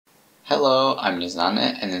Hello, I'm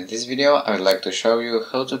Neznany, and in this video I would like to show you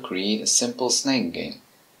how to create a simple snake game.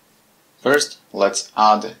 First, let's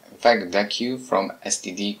add vec.deque from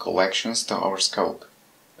std collections to our scope.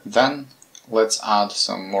 Then, let's add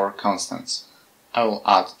some more constants. I will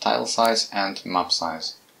add tile size and map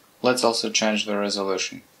size. Let's also change the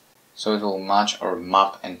resolution, so it will match our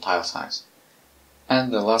map and tile size.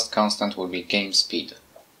 And the last constant will be game speed.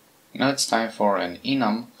 Now it's time for an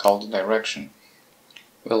enum called direction.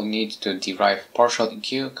 We'll need to derive partial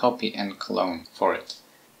EQ, copy and clone for it.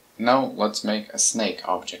 Now let's make a snake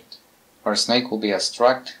object. Our snake will be a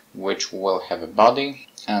struct which will have a body,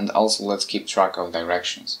 and also let's keep track of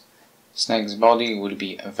directions. Snake's body will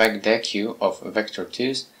be a vec.deque of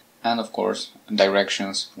vector2s, and of course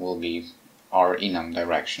directions will be our enum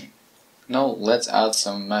direction. Now let's add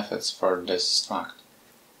some methods for this struct.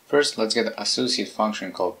 First, let's get an associate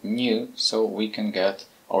function called new so we can get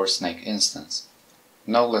our snake instance.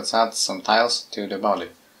 Now let's add some tiles to the body.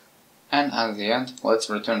 And at the end, let's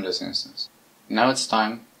return this instance. Now it's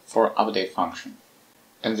time for update function.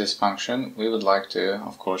 In this function, we would like to,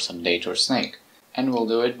 of course, update our snake. And we'll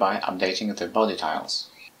do it by updating the body tiles.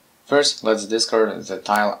 First, let's discard the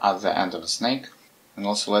tile at the end of the snake. And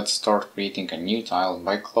also let's start creating a new tile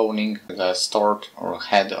by cloning the start or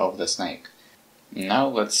head of the snake. Now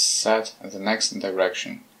let's set the next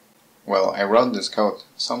direction. Well, I wrote this code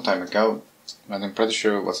some time ago, but I'm pretty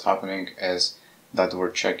sure what's happening is that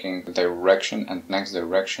we're checking the direction and next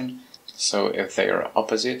direction. So if they are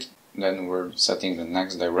opposite, then we're setting the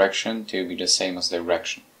next direction to be the same as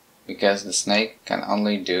direction. Because the snake can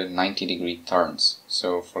only do 90-degree turns.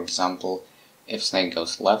 So for example, if snake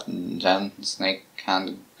goes left, then the snake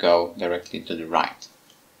can't go directly to the right.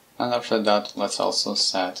 And after that, let's also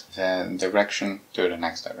set the direction to the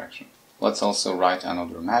next direction. Let's also write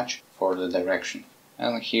another match for the direction.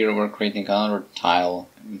 And here we're creating another tile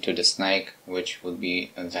to the snake, which would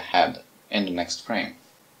be the head in the next frame.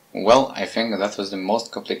 Well, I think that was the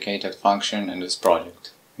most complicated function in this project.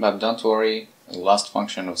 But don't worry, the last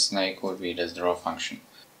function of snake would be this draw function.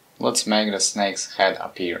 Let's make the snake's head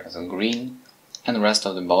appear as a green, and the rest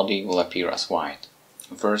of the body will appear as white.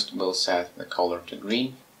 First, we'll set the color to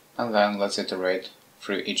green, and then let's iterate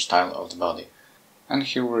through each tile of the body. And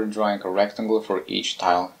here we're drawing a rectangle for each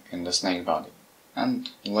tile in the snake body. And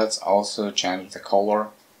let's also change the color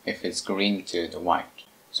if it's green to the white.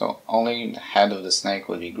 So only the head of the snake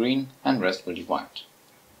will be green and the rest will be white.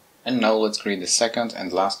 And now let's create the second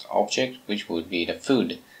and last object, which would be the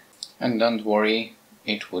food. And don't worry,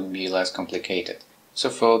 it would be less complicated. So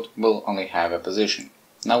food will only have a position.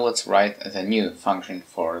 Now let's write the new function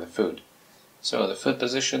for the food. So the food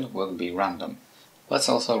position will be random. Let's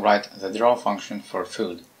also write the draw function for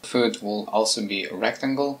food. Food will also be a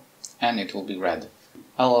rectangle and it will be red.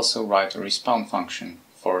 I'll also write a respawn function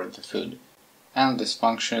for the food. And this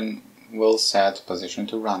function will set position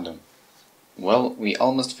to random. Well, we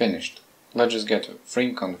almost finished. Let's just get a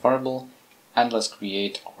frame count variable and let's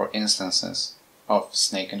create our instances of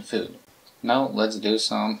snake and food. Now let's do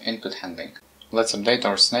some input handling. Let's update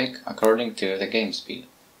our snake according to the game speed.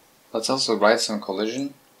 Let's also write some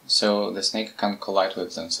collision so the snake can collide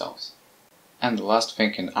with themselves. And the last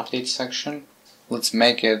thing in update section, let's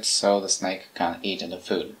make it so the snake can eat the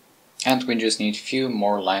food. And we just need few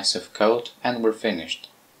more lines of code and we're finished.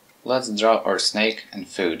 Let's draw our snake and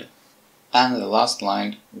food. And the last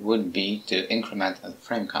line would be to increment the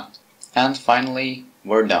frame count. And finally,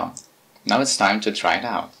 we're done. Now it's time to try it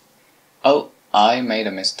out. Oh, I made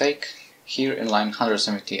a mistake. Here in line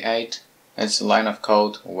 178, it's a line of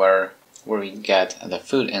code where we get the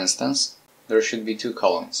food instance. There should be two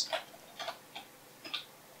columns.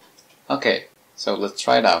 Okay, so let's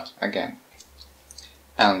try it out again.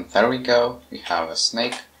 And there we go, we have a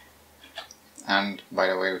snake. And by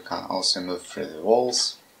the way, we can also move through the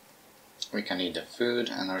walls. We can eat the food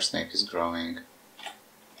and our snake is growing.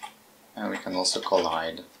 And we can also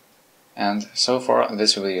collide. And so far,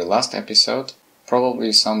 this will be the last episode.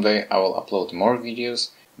 Probably someday I will upload more videos,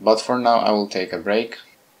 but for now I will take a break.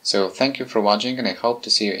 So thank you for watching and I hope to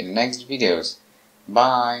see you in next videos.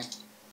 Bye!